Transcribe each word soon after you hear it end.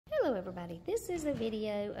Hello everybody, this is a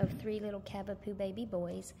video of 3 little Cavapoo baby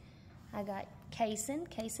boys. I got Cayson.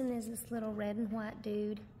 Cayson is this little red and white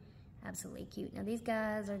dude. Absolutely cute. Now these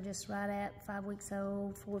guys are just right at 5 weeks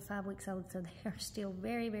old, 4 or 5 weeks old, so they're still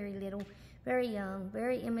very, very little, very young,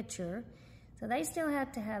 very immature. So they still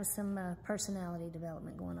have to have some personality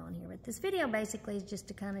development going on here. But this video basically is just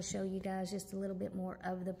to kind of show you guys just a little bit more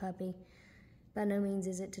of the puppy. By no means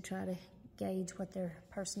is it to try to gauge what their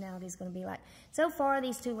personality is going to be like. So far,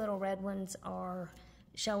 these 2 little red ones are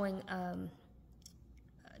showing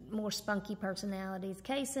more spunky personalities.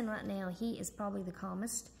 Cayson right now, he is probably the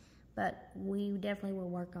calmest, but we definitely will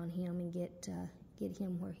work on him and get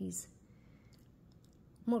him where he's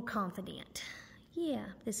more confident. Yeah,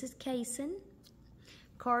 this is Cayson.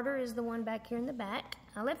 Carter is the one back here in the back.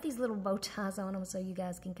 I left these little bow ties on them so you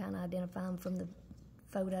guys can kind of identify them from the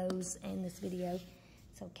photos and this video.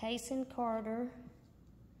 So Cayson, Carter.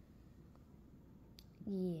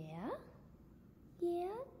 Yeah,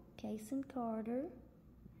 Cayson, Carter.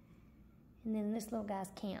 And then this little guy's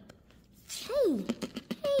Camp. Hey,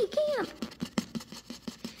 Camp.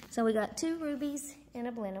 So we got 2 rubies and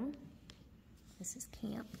a Blenheim. This is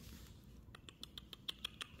Camp.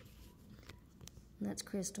 And that's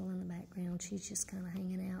Crystal in the background. She's just kind of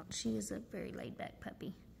hanging out. She is a very laid-back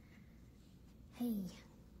puppy. Hey.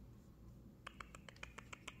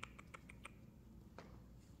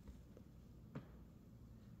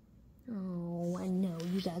 Oh, I know.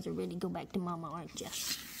 You guys are ready to go back to Mama, aren't you?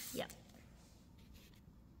 Yep.